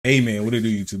Hey man, what it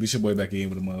do, YouTube? It's your boy back again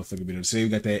with a motherfucking video. Today we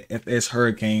got that FS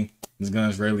Hurricane. This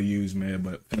gun's rarely used, man,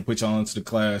 but I'm gonna put y'all into the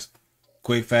class.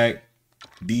 Quick fact,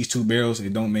 these two barrels,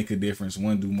 it don't make a difference.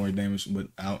 One do more damage, but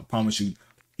I promise you,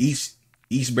 each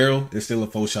barrel is still a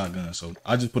full shotgun. So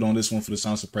I just put on this one for the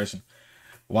sound suppression.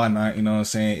 Why not? You know what I'm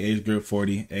saying? Edge grip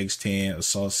 40, X10,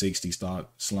 assault 60 stock,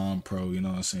 slime pro, you know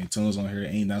what I'm saying? Tunes on here,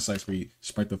 aim down sight speed,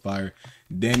 sprint to fire,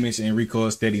 damage and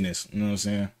recoil steadiness. You know what I'm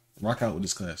saying? Rock out with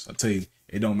this class. I tell you,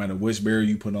 it don't matter which barrel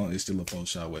you put on, it's still a full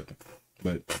shot weapon.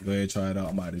 But go ahead, try it out.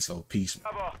 I'm out of this whole piece.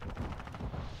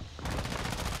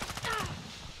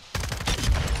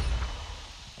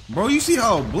 Bro, you see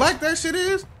how black that shit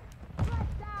is?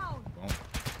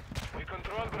 We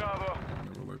control Bravo.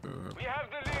 Never let that happen. We have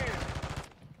the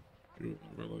lead.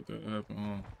 Never let that happen,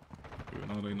 huh? Yeah,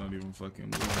 no, they not even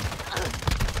fucking moving.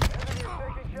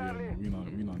 Yeah, we not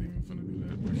even finna do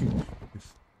that.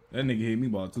 That nigga hit me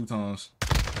about 2 times.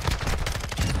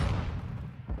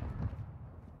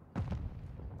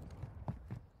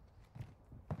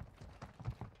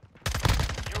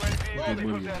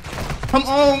 Come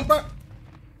on, bro.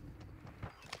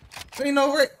 Ain't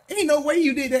no way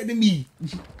you did that to me.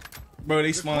 Bro,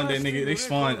 they spawned that nigga. They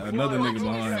spawned another nigga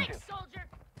behind him.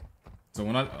 So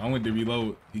when I went to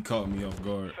reload, he caught me off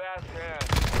guard.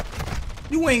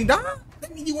 You ain't died?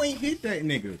 That mean you ain't hit that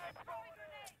nigga.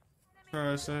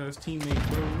 Crash ass teammate,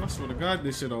 bro. I swear to God,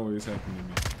 this shit always happen to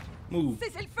me. Move.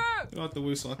 Get out the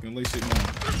way so I can lay shit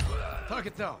down.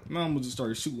 Target down. Now I'm gonna just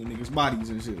start shooting niggas' bodies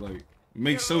and shit, like,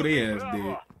 make sure they ass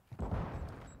dead.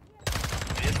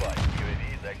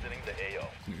 UAV is exiting the AO.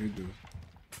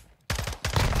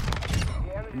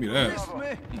 Give me that. Oh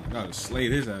my God,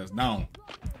 slayed his ass down.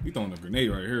 We throwing a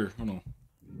grenade right here. Hold on.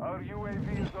 Our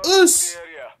UAV is on Us. the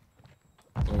area.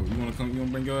 Oh, you wanna come? You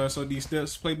wanna bring your ass up these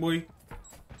steps, Playboy?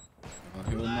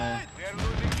 Hell no. We are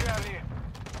losing Charlie.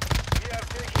 We are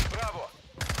taking Bravo.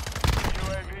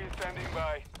 UAV standing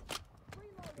by.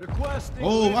 Requesting.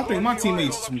 Oh, I think my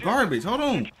teammates some garbage. Hold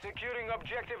on. Securing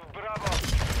objective Bravo.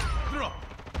 Drop.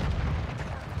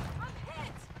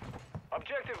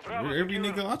 Objective Bravo. Every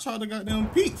secure. nigga I tried to goddamn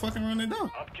peek, fucking run it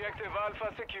down. Objective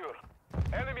Alpha secure.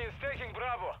 Enemy is taking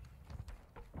Bravo.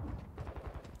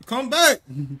 Come back.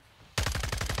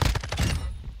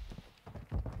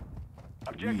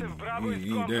 Objective Bravo he is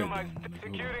ain't dead, compromised. though, nigga.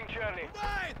 Securing Charlie.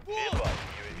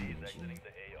 UAV is exiting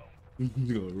the AO.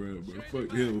 You gonna run, bro.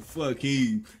 Fuck him. Fuck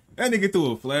him. That nigga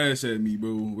threw a flash at me,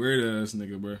 bro. Weird ass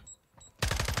nigga, bro.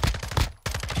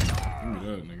 Give me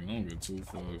that nigga. I don't get 2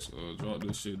 fucks. Drop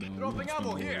this shit down. Dropping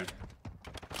ammo here.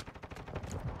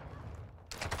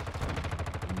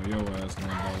 Your ass going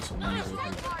down, so let me go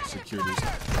ahead and secure this.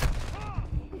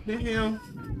 What the hell?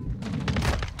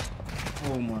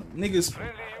 Oh my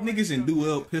niggas in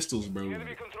dual pistols, bro.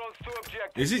 Enemy controls 2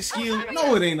 objectives. Is it skill?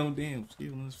 No, it ain't no damn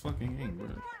skill in this fucking game, bro.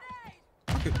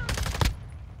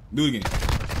 Do it again.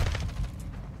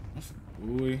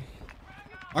 Boy.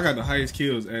 I got the highest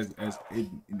kills as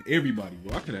in everybody,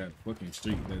 bro. I could have fucking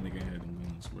streak if that nigga had them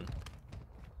guns, bro.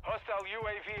 Hostile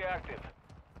UAV active.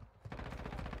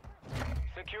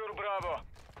 Secure Bravo.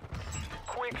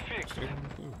 Quick fix.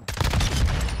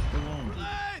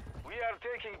 We are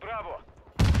taking Bravo.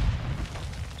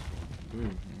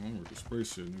 Dude, I'm with the spray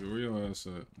shit, nigga. Where your ass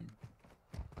at?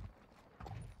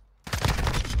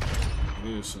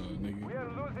 This nigga. We are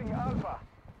losing Alpha.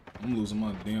 I'm losing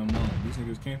my damn mind. These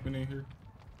niggas camping in here.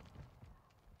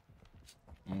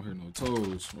 I don't hear no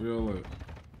toes. Where y'all at?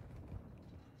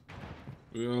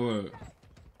 Where y'all at?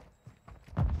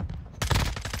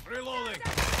 Reloading.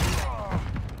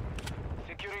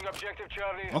 Securing objective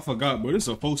Charlie. I forgot, bro. This is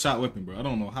a full shot weapon, bro. I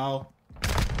don't know how.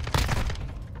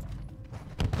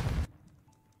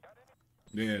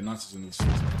 Yeah, notches in this shit.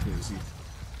 I couldn't see. As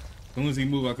soon as he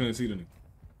moved, I couldn't see the nigga.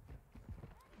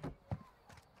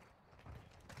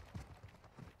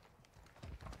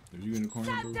 If you in the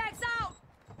corner, bro.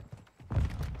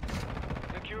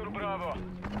 Secure Bravo.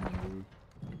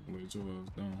 Lay your ass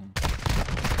down.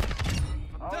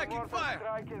 Attacking Our fire.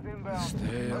 strike is inbound.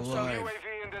 Stay Hostile alive. UAV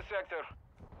in the sector.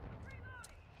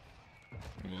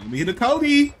 Let me hit the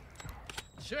Kobe.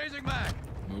 Chasing back.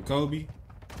 No Kobe.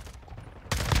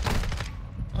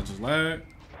 I just lagged.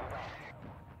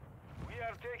 We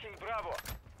are taking Bravo.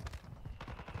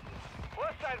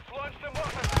 Hostiles launched a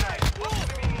mortar strike.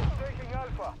 Enemy is taking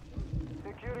Alpha.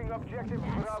 Securing objective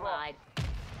Bravo.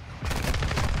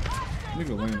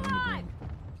 Nigga laying on the ground.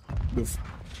 The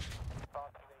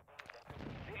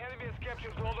The enemy has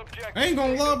captured all objectives. I ain't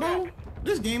gonna lie, bro.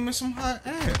 This game is some hot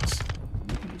ass.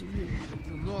 Do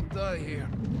not die here.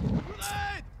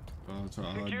 I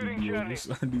Securing Charlie.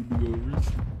 do be over.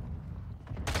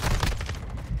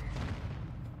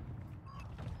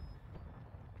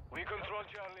 We control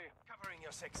Charlie. Covering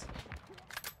your six.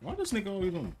 Why this nigga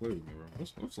always on the play with me, bro?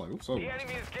 What's up? The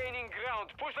enemy is gaining ground.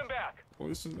 Push them back. Oh,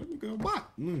 this is, let me go back.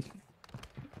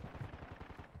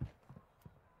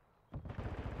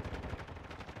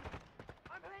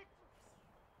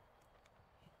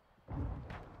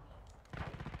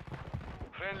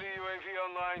 Friendly UAV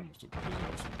online.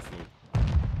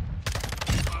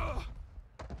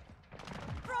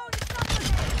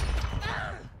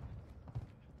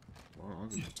 Wow, I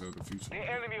can tell the future. The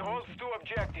enemy holds 2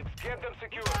 objectives. Get them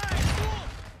secure.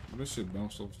 This shit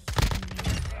bounced off.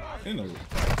 You know,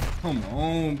 come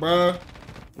on, bro.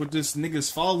 With this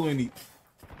niggas following me.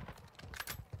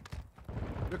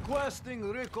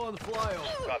 Requesting recon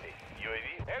flyover. Copy.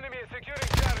 UAV. Enemy is securing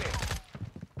Charlie.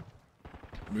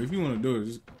 But if you want to do it,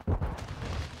 just.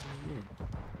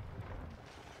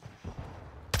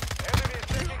 Enemy is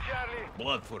taking Charlie.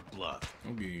 Blood for blood.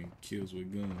 I'm getting kills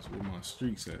with guns. Where my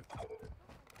streaks at?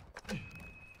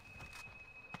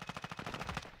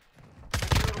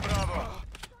 Secure Bravo.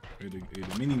 Hey, the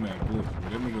mini map bullshit.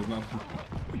 That nigga's not.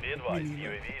 Be advised,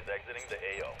 UAV is exiting the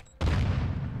AO.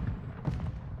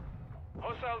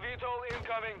 Hostile VTOL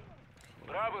incoming.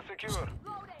 Bravo secure.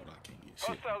 But I can't get shit.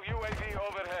 Hostile UAV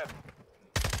overhead.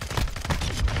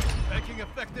 Taking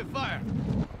effective fire.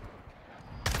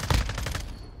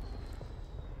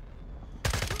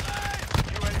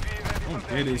 UAV ready I'm for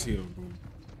dead takeoff. as hell, bro.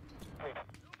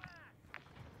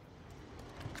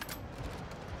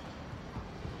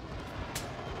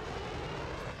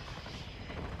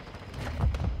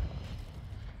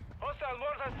 Hostile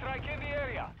mortar strike in the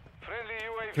area. Friendly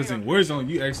UAV. Because in Warzone,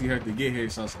 you actually have to get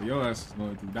headshots, so your ass is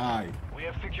going to die. We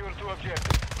have secured 2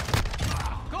 objectives.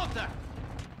 Contact.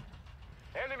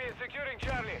 Enemy is securing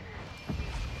Charlie.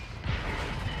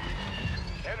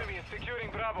 Enemy is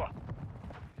securing Bravo.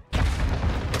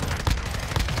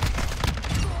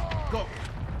 Go.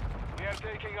 We are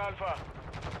taking Alpha.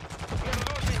 We are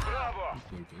losing Bravo.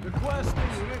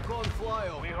 Requesting recon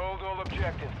flyover. We hold all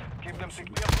objectives. Keep them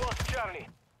secure. We have lost Charlie.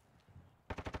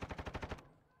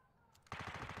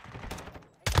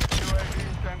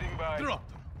 UAV standing by. Drop.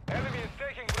 Enemy is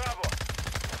taking Bravo.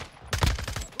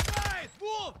 Right.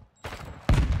 Move.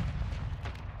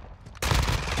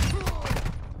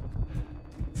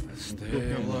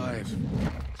 Stay alive.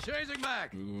 Chasing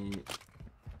back.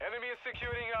 Enemy is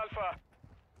securing Alpha.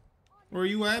 Where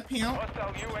you at, pimp?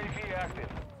 Hostile UAV active.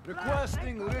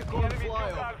 Requesting recon Enemy took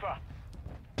flyover. Alpha.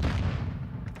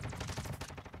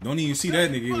 Don't even see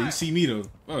that nigga. You see me though.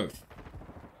 Fuck.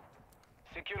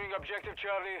 Securing objective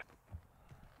Charlie.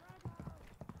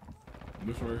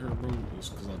 This right here, bro, is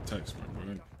because I text,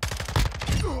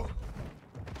 bro.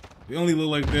 They only look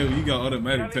like that when you got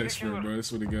automatic text, bro.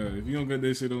 That's what it got. If you don't got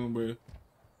that shit on, bro. Look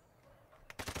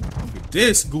at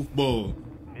this goofball.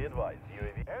 Be advised,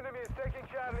 UAV. Enemy is taking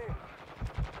Charlie.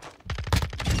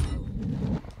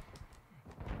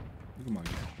 Look at my guy.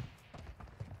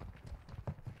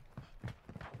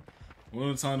 What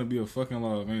a time to be a fucking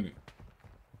live, ain't it?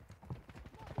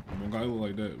 One guy look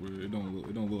like that, bro. It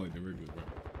don't look like the regular, bro.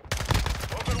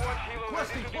 Overwatch helo ready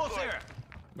Requesting to close deploy. air.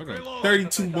 Look at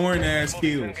 32 boring ass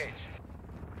kills. Engage.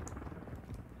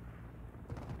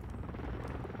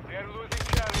 We are losing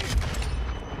Charlie.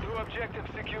 2 objectives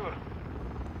secure.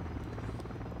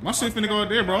 My shit finna go out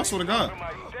there, bro. I swear to God.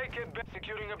 Compromise. Take it back.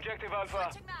 Securing objective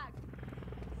Alpha.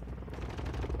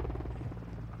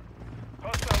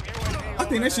 Hostile UAV I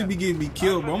think that should be getting me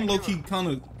killed, bro. I'm low key kind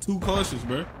of too cautious,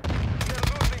 bro. We are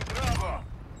losing Bravo.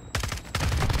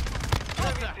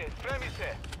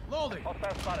 Premises. Loading.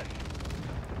 Hostile spotted.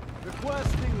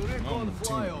 Requesting recon I'm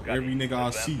flyover. every nigga I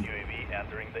Advanced see. UAV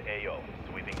entering the AO.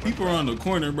 Sweeping. People around the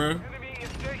corner, bro. Enemy is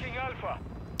taking Alpha.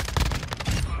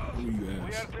 Who you We are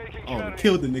ask? taking Oh, Charlie.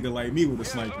 killed the nigga like me with a We are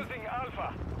sniper. losing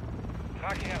Alpha.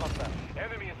 Tracking a hostile.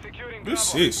 Enemy is securing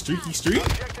This Bravo. shit, streaky streak.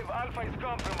 Objective Alpha is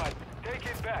compromised. Take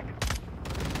it back.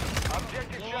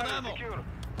 Objective Low on Charlie ammo. secure.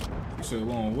 You said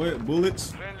long what?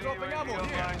 Bullets? Friendly Dropping UAV ammo here.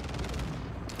 online.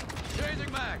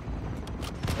 Chasing back.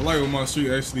 I like when my streak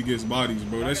actually gets bodies,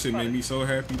 bro. That shit made me so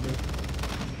happy, bro.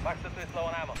 Maxis is low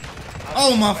on ammo.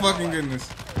 Oh my fucking goodness.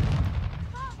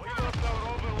 We lost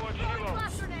our Overwatch helo.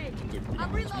 Flash grenade. I'm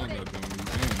I'm reloading.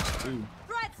 too.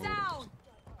 Threats down.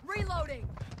 Reloading.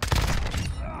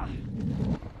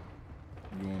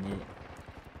 You want that?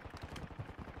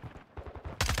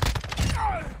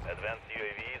 Advanced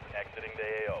UAVs exiting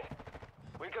the AO.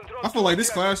 We control I feel like this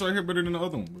class right here better than the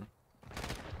other one, bro.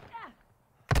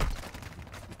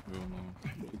 Hell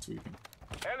no. Look at tweaking.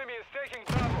 Enemy is taking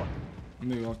Bravo.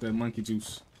 Nigga off that monkey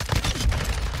juice.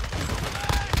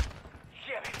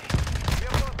 Shit. We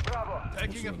have lost Bravo.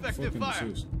 Taking Fucking effective fire.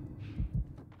 assist.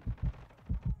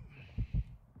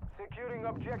 securing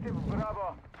objective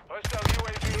Bravo. Hostile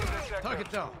UAV in the sector.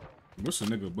 Target down. What's the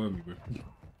nigga above me, bro?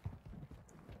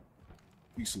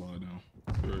 He slide down.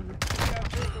 There we go. We are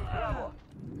taking Bravo.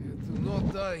 Do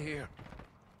not die here.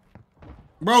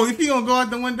 Bro, if he gonna go out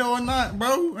the window or not,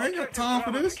 bro, I ain't got time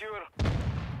for this. Secure.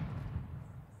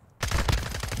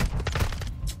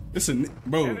 It's a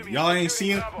bro, y'all ain't see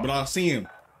him, but I see him.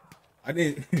 I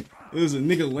didn't. It was a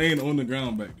nigga laying on the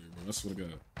ground back there, bro. I swear to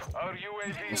God. Our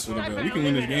UAV I is swear to on God. We can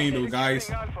win this game though,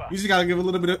 guys. We just gotta give a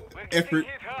little bit of effort.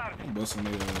 hit hard. I'm busting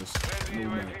their ass. Friendly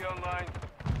No bap. UAV online.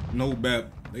 No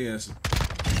bap. They ass.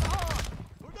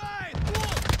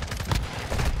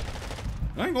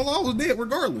 I ain't gonna lie, I was dead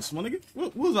regardless, my nigga.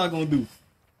 What was I gonna do?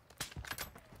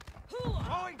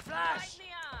 Throwing flash.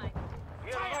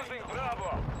 We are losing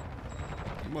Bravo.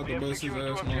 I'm about to bust his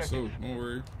ass myself. Don't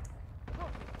worry.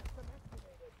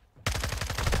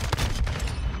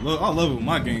 Look, I love it when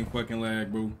my game fucking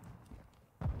lag, bro.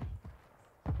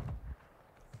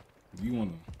 You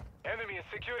wanna? Enemy is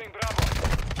securing Bravo.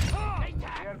 We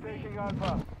are taking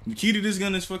Alpha. The key to this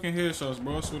gun is fucking headshots,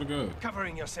 bro. I swear to God.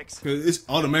 Covering your six. Cause it's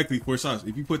automatically 4 shots.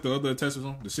 If you put the other attachments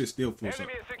on, the shit's still 4 shots.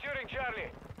 Enemy is securing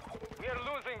Charlie. We are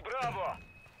losing Bravo.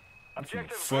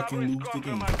 Objective Fucking Bravo is lose the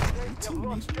game. compromised. We have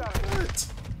lost Charlie. What?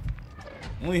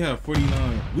 I only have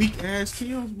 49 weak ass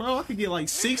kills, bro. I could get like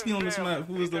 60 on this map.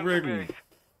 Who is the regular?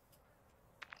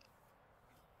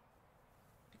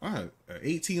 I had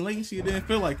 18 latency. It didn't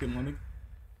feel like it, my nigga.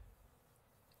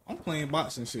 I'm playing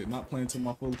bots and shit, not playing to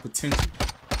my full potential.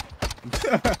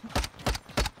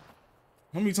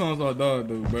 How many times I died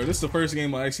though, bro? This is the first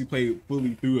game I actually played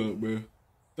fully through up, bro.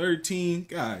 13,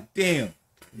 god damn.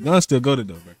 Guns still go to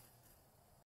though, bro.